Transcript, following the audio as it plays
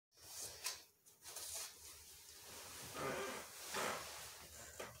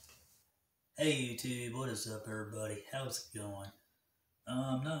Hey YouTube, what is up everybody? How's it going?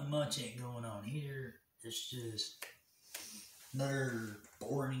 Not much ain't going on here. It's just another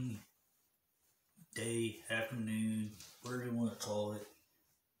boring day, afternoon, whatever you want to call it.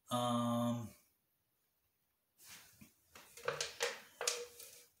 Um,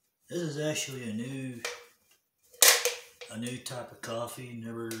 this is actually a new type of coffee.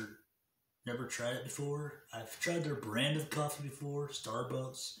 Never tried it before. I've tried their brand of coffee before,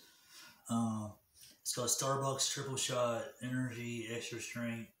 Starbucks. Um, it's called Starbucks Triple Shot Energy Extra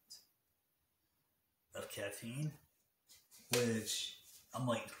Strength of Caffeine, which I'm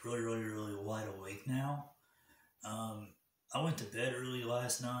like really wide awake now. Um, I went to bed early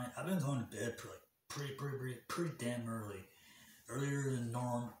last night. I've been going to bed pretty damn early, earlier than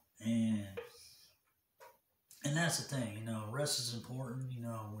norm, and and that's the thing. Rest is important.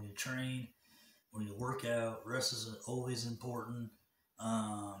 When you train, when you work out, rest is always important.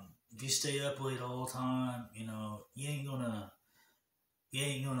 If you stay up late all the time, you ain't gonna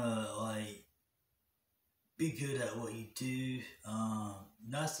like be good at what you do.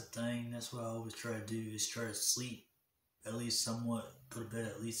 That's the thing. That's what I always try to do is try to sleep at least somewhat, go to bed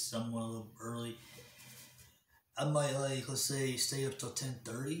at least somewhat a little early. I might let's say stay up till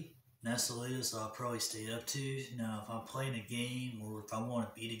 10:30. That's the latest I'll probably stay up to. Now, if I'm playing a game or if I want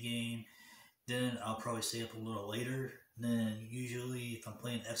to beat a game, then I'll probably stay up a little later. Then usually, if I'm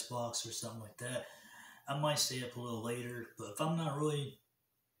playing Xbox or something like that, I might stay up a little later. But if I'm not really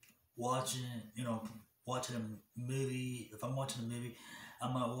watching, watching a movie. If I'm watching a movie,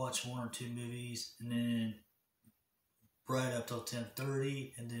 I might watch one or two movies, and then right up till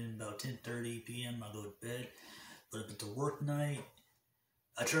 10:30, and then about 10:30 p.m. I go to bed. But if it's a work night,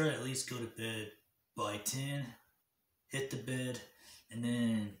 I try to at least go to bed by 10, hit the bed, and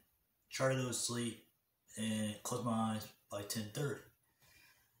then try to go to sleep and close my eyes by 10:30.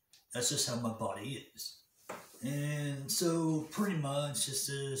 That's just how my body is. And so pretty much it's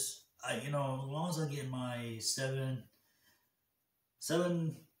this as long as I get my seven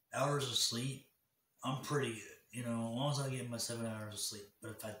hours of sleep, I'm pretty good. As long as I get my 7 hours of sleep.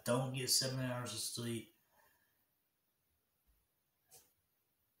 But if I don't get 7 hours of sleep,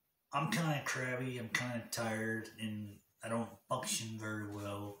 I'm kind of crabby, I'm kind of tired, and I don't function very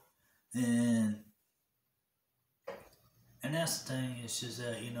well. And and that's the thing. It's just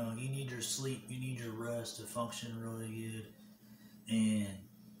that you need your sleep, you need your rest to function really good, and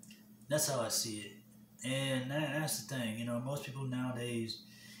that's how I see it. And that's the thing. Most people nowadays,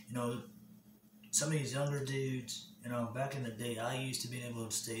 you know, some of these younger dudes, back in the day, I used to be able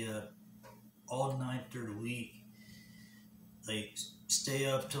to stay up all night through the week, like stay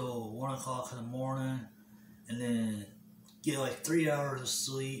up till 1 o'clock in the morning, and then get like 3 hours of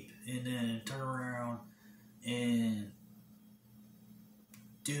sleep, and then turn around and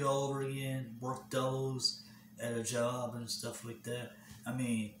do it all over again, work doubles at a job and stuff like that. I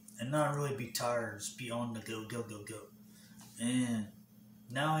mean, and not really be tired, just be on the go. And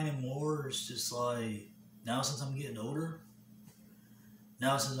now anymore, it's just like, now since I'm getting older,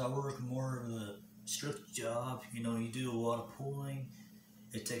 now since I work more of a strict job, you do a lot of pulling,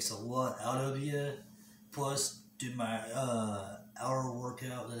 it takes a lot out of you. Plus, do my hour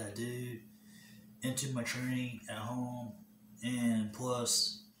workout that I do into my training at home, and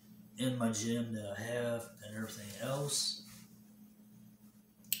plus in my gym that I have and everything else.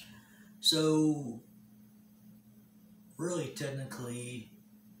 So, really, technically,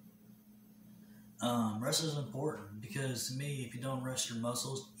 rest is important because to me, if you don't rest your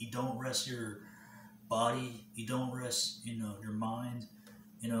muscles, you don't rest your body, you don't rest, your mind,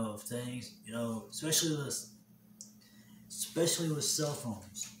 of things, especially with cell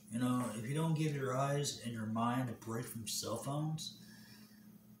phones. If you don't give your eyes and your mind a break from cell phones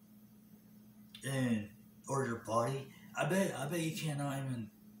and or your body, I bet you cannot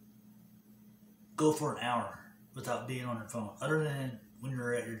even go for an hour without being on your phone, other than when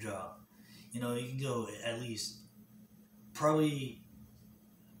you're at your job. You can go at least probably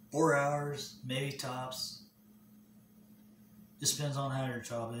 4 hours, maybe tops. Just depends on how your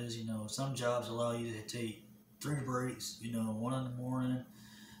job is. Some jobs allow you to take three breaks. One in the morning.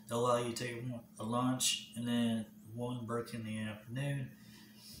 They'll allow you to take a lunch and then one break in the afternoon.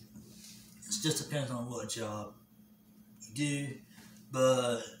 It just depends on what job you do.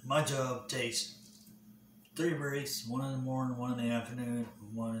 But my job takes three breaks: one in the morning, one in the afternoon,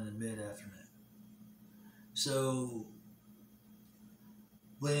 and one in the mid afternoon. So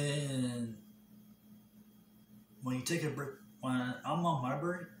when when you take a break, when I'm on my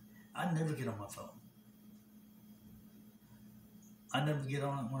break, I never get on my phone. I never get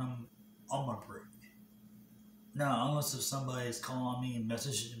on it when I'm on my break. Now, unless if somebody is calling me and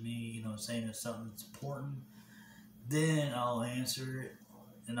messaging me, saying that something's important, then I'll answer it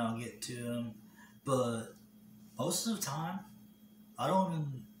and I'll get to them. But most of the time, I don't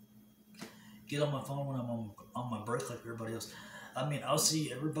even get on my phone when I'm on my break like everybody else. I mean, I'll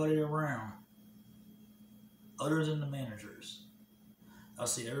see everybody around, other than the managers. I'll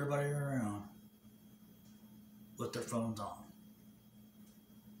see everybody around with their phones on.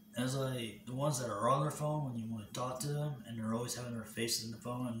 And it's like the ones that are on their phone when you want to talk to them and they're always having their face in the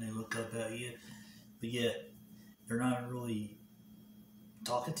phone and they look up at you, but yet they're not really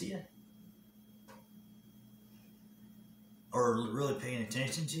talking to you or really paying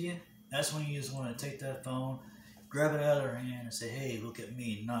attention to you. That's when you just want to take that phone, grab it out of their hand and say, hey, look at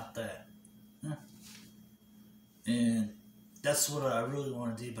me, not that. Huh? And that's what I really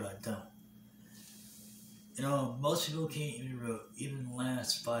want to do, but I don't. Most people can't even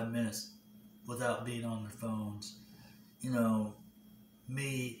last 5 minutes without being on their phones.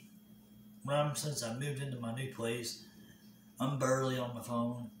 Me, since I moved into my new place, I'm barely on my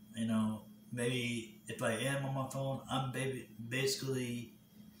phone. Maybe if I am on my phone, I'm basically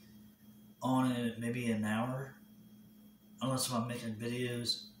on it maybe an hour, unless I'm making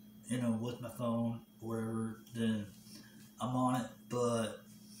videos, with my phone or whatever, then I'm on it.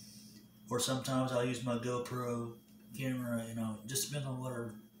 Or sometimes I'll use my GoPro camera, just depends on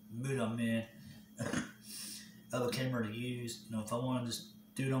what mood I'm in. I have a camera to use, if I want to just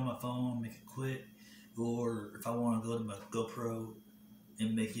do it on my phone, make it quick, or if I want to go to my GoPro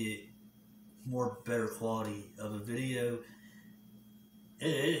and make it more better quality of a video.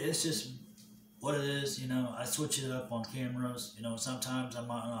 It's just what it is, I switch it up on cameras. Sometimes I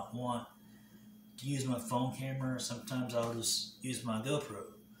might not want to use my phone camera. Sometimes I'll just use my GoPro.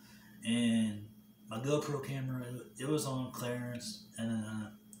 And my GoPro camera, it was on clearance, and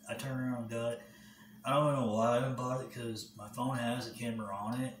I turned around and got it. I don't know why I haven't bought it, because my phone has a camera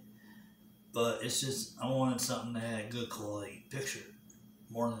on it, but it's just, I wanted something that had good quality picture,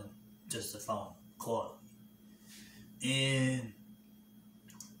 more than just the phone quality. And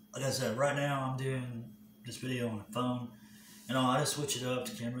like I said, right now I'm doing this video on the phone, and I just switch it up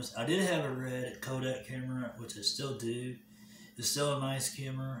to cameras. I did have a red Kodak camera, which I still do. It's still a nice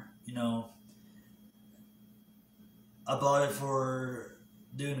camera. I bought it for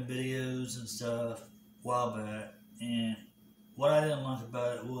doing the videos and stuff a while back, and what I didn't like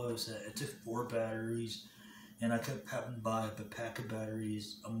about it was that it took 4 batteries, and I kept having to buy a pack of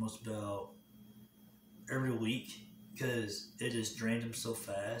batteries almost about every week because it just drained them so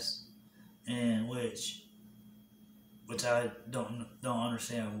fast, and which I don't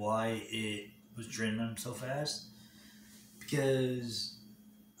understand why it was draining them so fast, because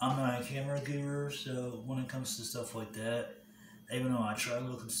I'm not a camera guru, so when it comes to stuff like that, even though I try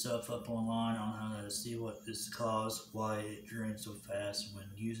looking stuff up online on how to see what is the cause, why it drains so fast when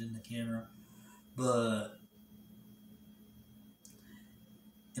using the camera, but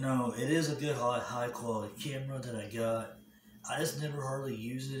it is a good high quality camera that I got. I just never hardly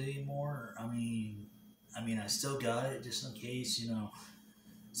use it anymore. I mean, I still got it just in case,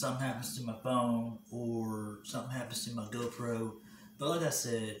 something happens to my phone or something happens to my GoPro. But like I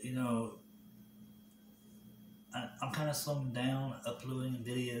said, I'm kind of slowing down uploading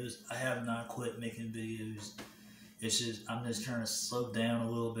videos. I have not quit making videos. It's just, I'm just trying to slow down a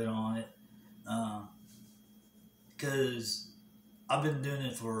little bit on it. Because I've been doing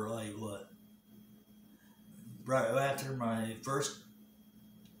it for like what? Right after my first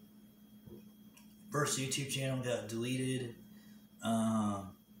YouTube channel got deleted,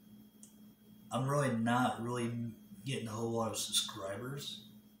 I'm really not getting a whole lot of subscribers,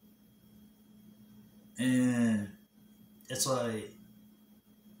 and it's like,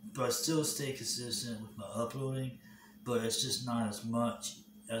 but I still stay consistent with my uploading, but it's just not as much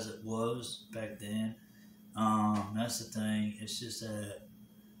as it was back then. That's the thing. It's just that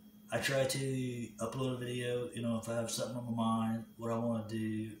I try to upload a video, if I have something on my mind, what I want to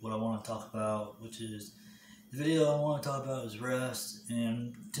do, what I want to talk about, which is, the video I want to talk about is rest,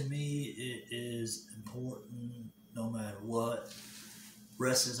 and to me, it is important no matter what.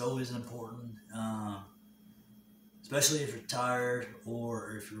 Rest is always important, especially if you're tired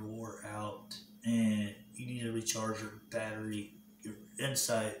or if you're wore out and you need to recharge your battery,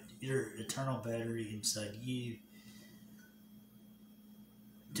 your internal battery inside you.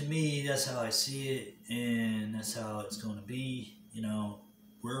 To me, that's how I see it, and that's how it's going to be.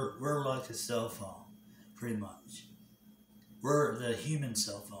 We're like a cell phone, pretty much. We're the human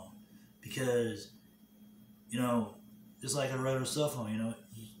cell phone, because just like a regular cell phone,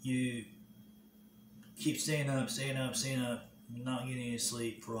 you keep staying up, not getting any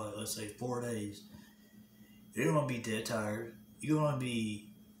sleep for like, let's say 4 days. You're gonna be dead tired. You're gonna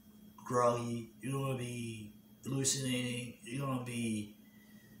be groggy. You're gonna be hallucinating. You're gonna be,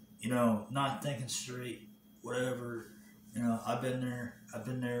 not thinking straight. Whatever. I've been there. I've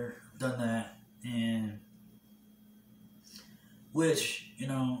been there. Done that. And which,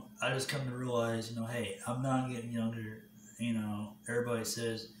 I just come to realize, hey, I'm not getting younger. Everybody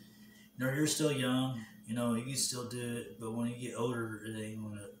says, you're still young. You can still do it, but when you get older, you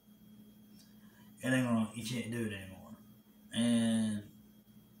can't do it anymore. And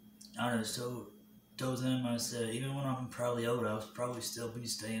I just told them, I said, even when I'm probably old, I would probably still be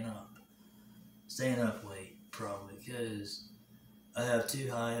staying up late, probably, because I have too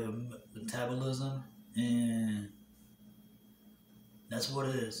high of a metabolism, and that's what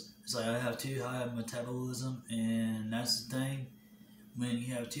it is. It's like I have too high of metabolism, and that's the thing. When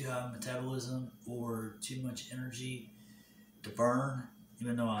you have too high of metabolism or too much energy to burn,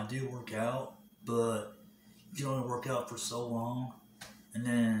 even though I do work out, but you can only work out for so long, and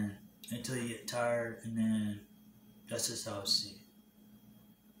then until you get tired, and then that's just how I see it.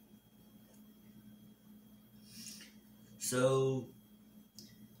 So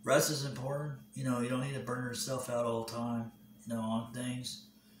rest is important. You don't need to burn yourself out all the time, on things.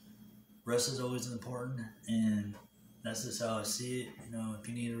 Rest is always important, and that's just how I see it. If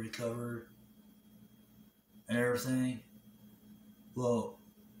you need to recover and everything, well,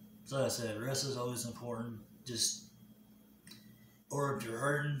 like I said, rest is always important. Or if you're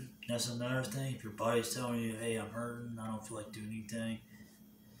hurting, that's another thing. If your body's telling you, hey, I'm hurting, I don't feel like doing anything,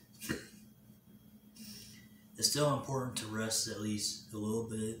 it's still important to rest at least a little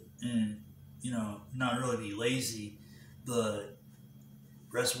bit, and not really be lazy, but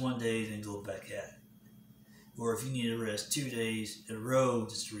rest one day, then go back at it. Or if you need to rest 2 days in a row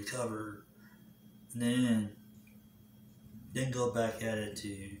just to recover, and then go back at it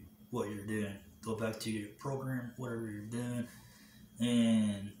to what you're doing. Go back to your program, whatever you're doing,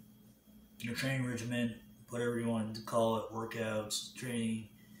 and your training regimen, whatever you want to call it, workouts, training,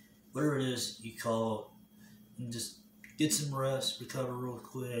 whatever it is you call it, and just get some rest, recover real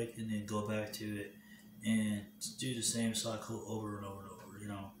quick, and then go back to it, and do the same cycle over and over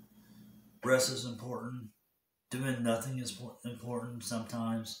and over. Rest is important. Doing nothing is important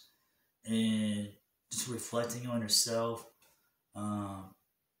sometimes, and just reflecting on yourself.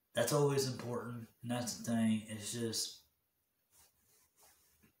 That's always important, and that's the thing. It's just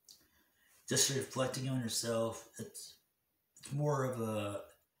reflecting on yourself. It's more of a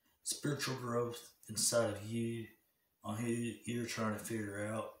spiritual growth inside of you on who you're trying to figure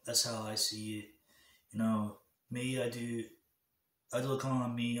out. That's how I see it. Me, I look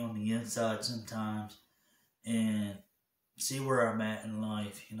on me on the inside sometimes and see where I'm at in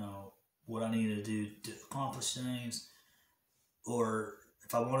life, what I need to do to accomplish things, or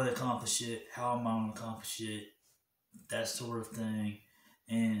if I want to accomplish it, how am I going to accomplish it, that sort of thing.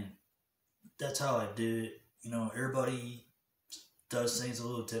 And that's how I do it. Everybody does things a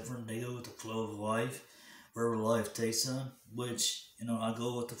little different. They go with the flow of life, wherever life takes them, which, I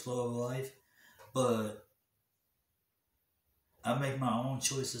go with the flow of life, but I make my own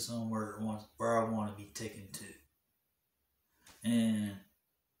choices on where I want to be taken to. And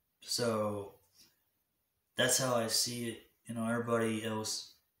so that's how I see it. Everybody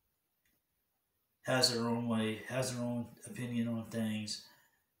else has their own way, has their own opinion on things.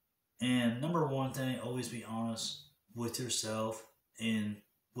 And number one thing, always be honest with yourself and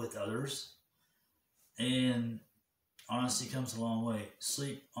with others. And honesty comes a long way.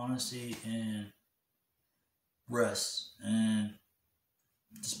 Sleep, honesty, and rest. And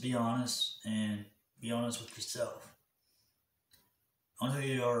just be honest, and be honest with yourself on who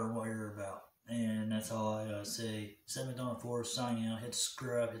you are and what you're about. And that's all I gotta say. 7.4 signing out. Hit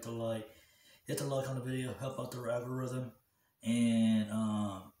subscribe, hit the like on the video, help out the algorithm, and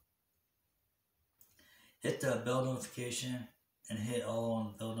hit the bell notification and hit all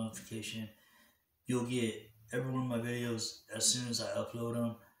on the bell notification. You'll get every one of my videos as soon as I upload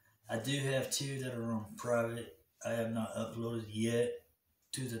them. I do have 2 that are on private. I have not uploaded yet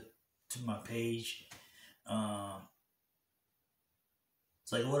to my page.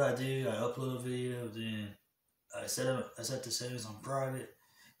 It's like what I do. I upload a video, then I set the settings on private,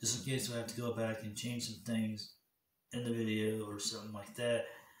 just in case I have to go back and change some things in the video or something like that.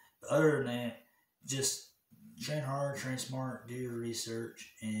 But other than that, just train hard, train smart, do your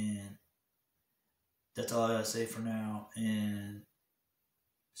research, and that's all I gotta say for now. And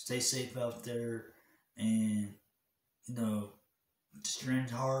stay safe out there, and just train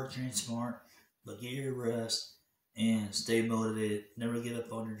hard, train smart, but get your rest and stay motivated. Never give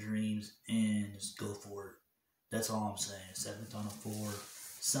up on your dreams, and just go for it. That's all I'm saying.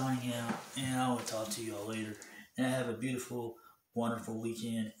 7.4 signing out, and I will talk to you all later. And have a beautiful, wonderful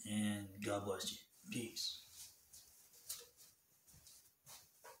weekend, and God bless you. Peace.